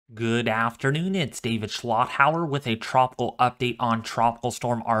Good afternoon, it's David Schlotthauer with a tropical update on Tropical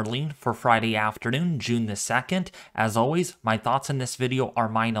Storm Arlene for Friday afternoon, June the 2nd. As always, my thoughts in this video are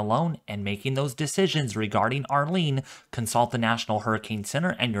mine alone, and making those decisions regarding Arlene, consult the National Hurricane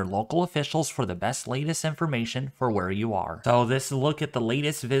Center and your local officials for the best latest information for where you are. So this is a look at the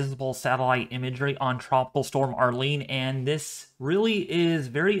latest visible satellite imagery on Tropical Storm Arlene, and this really is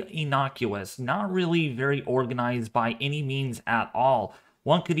very innocuous, not really very organized by any means at all.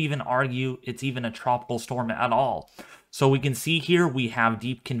 One could even argue it's even a tropical storm at all. So we can see here we have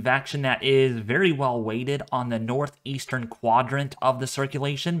deep convection that is very well weighted on the northeastern quadrant of the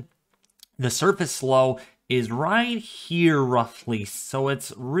circulation. The surface low is right here roughly, so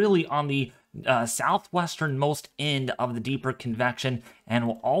it's really on the southwesternmost end of the deeper convection,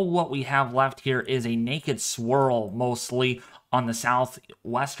 and all what we have left here is a naked swirl mostly on the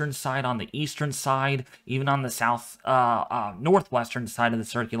southwestern side, on the eastern side, even on the northwestern side of the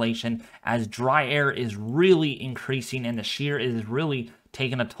circulation, as dry air is really increasing and the shear is really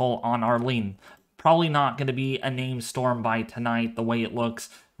taking a toll on Arlene. Probably not going to be a named storm by tonight the way it looks.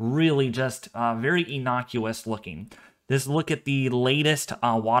 Really just very innocuous looking. This look at the latest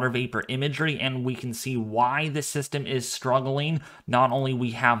water vapor imagery, and we can see why the system is struggling. Not only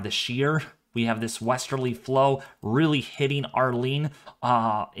we have the shear, we have this westerly flow really hitting Arlene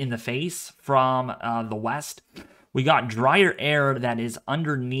in the face from the west. We got drier air that is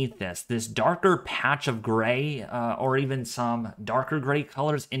underneath this darker patch of gray, or even some darker gray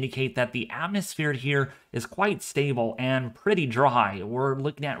colors indicate that the atmosphere here is quite stable and pretty dry. We're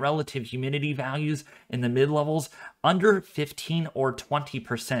looking at relative humidity values in the mid-levels under 15 or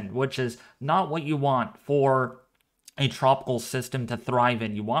 20%, which is not what you want for a tropical system to thrive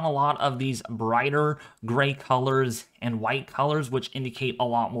in. You want a lot of these brighter gray colors and white colors, which indicate a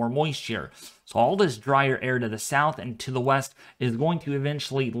lot more moisture. So all this drier air to the south and to the west is going to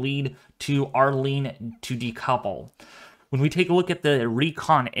eventually lead to Arlene to decouple. When we take a look at the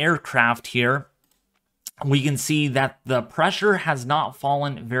recon aircraft here, we can see that the pressure has not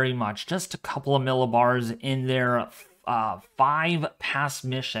fallen very much, just a couple of millibars in their 5-pass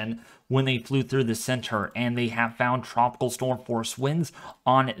mission when they flew through the center, and they have found tropical storm force winds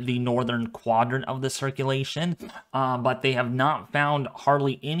on the northern quadrant of the circulation, but they have not found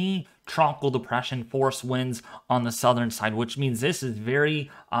hardly any tropical depression force winds on the southern side, which means this is very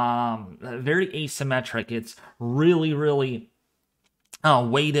asymmetric. It's really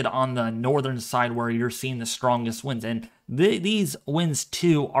weighted on the northern side where you're seeing the strongest winds, and these winds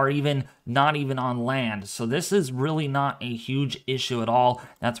too are not even on land, so this is really not a huge issue at all.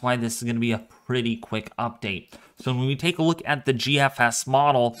 That's why this is going to be a pretty quick update. So when we take a look at the GFS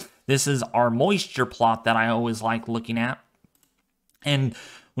model, this is our moisture plot that I always like looking at, and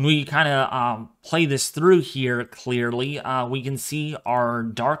when we kind of play this through here clearly, we can see our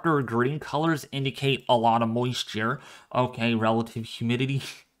darker green colors indicate a lot of moisture. Okay, relative humidity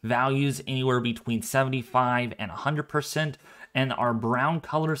values anywhere between 75 and 100%, and our brown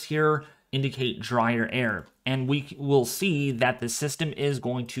colors here indicate drier air. And we will see that the system is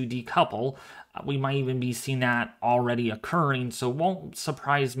going to decouple. We might even be seeing that already occurring, so it won't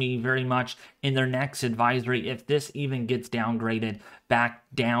surprise me very much in their next advisory if this even gets downgraded back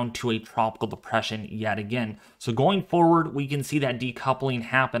down to a tropical depression yet again. So going forward, we can see that decoupling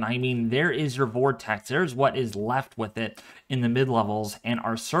happen. I mean, there is your vortex. There's what is left with it in the mid-levels, and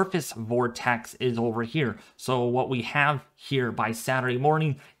our surface vortex is over here. So what we have here by Saturday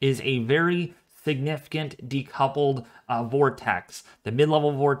morning is a very significant decoupled vortex. The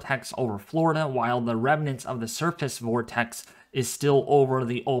mid-level vortex over Florida, while the remnants of the surface vortex is still over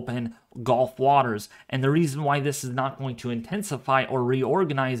the open Gulf waters. And the reason why this is not going to intensify or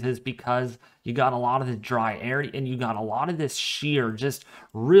reorganize is because you got a lot of the dry air and you got a lot of this shear just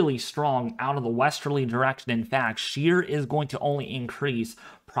really strong out of the westerly direction. In fact, shear is going to only increase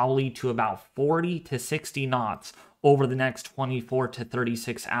probably to about 40 to 60 knots over the next 24 to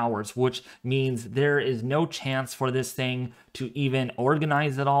 36 hours, which means there is no chance for this thing to even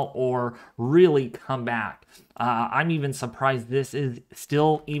organize at all or really come back. I'm even surprised this is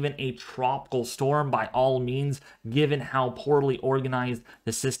still even a tropical storm by all means, given how poorly organized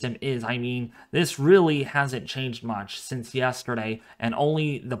the system is. I mean, this really hasn't changed much since yesterday, and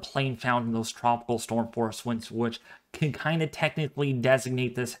only the plane found those tropical storm force winds, which can kind of technically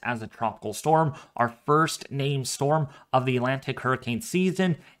designate this as a tropical storm, our first named storm of the Atlantic hurricane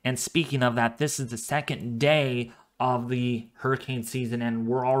season. And speaking of that, this is the second day of the hurricane season, and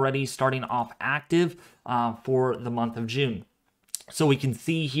we're already starting off active for the month of June. So we can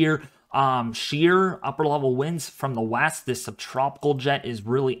see here shear upper level winds from the west. This subtropical jet is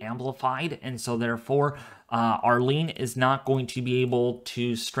really amplified, and so therefore Arlene is not going to be able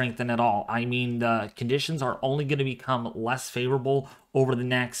to strengthen at all. I mean, the conditions are only going to become less favorable over the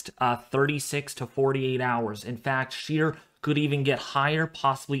next 36 to 48 hours. In fact, shear could even get higher,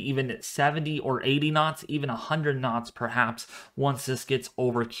 possibly even at 70 or 80 knots, even 100 knots perhaps, once this gets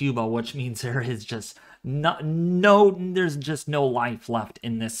over Cuba, which means there is just there's just no life left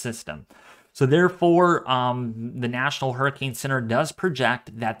in this system. So therefore, the National Hurricane Center does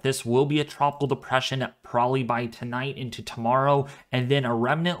project that this will be a tropical depression probably by tonight into tomorrow, and then a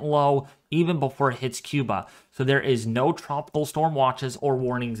remnant low even before it hits Cuba. So there is no tropical storm watches or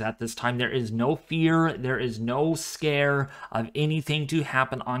warnings at this time. There is no fear. There is no scare of anything to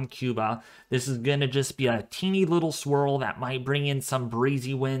happen on Cuba. This is going to just be a teeny little swirl that might bring in some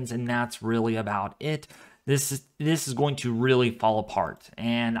breezy winds, and that's really about it. This is going to really fall apart,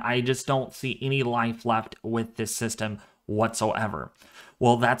 and I just don't see any life left with this system whatsoever.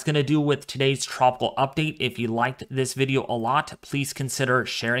 Well, that's going to do with today's tropical update. If you liked this video a lot, please consider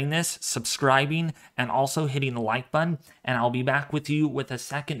sharing this, subscribing, and also hitting the like button. And I'll be back with you with a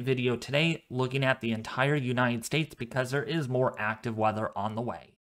second video today looking at the entire United States because there is more active weather on the way.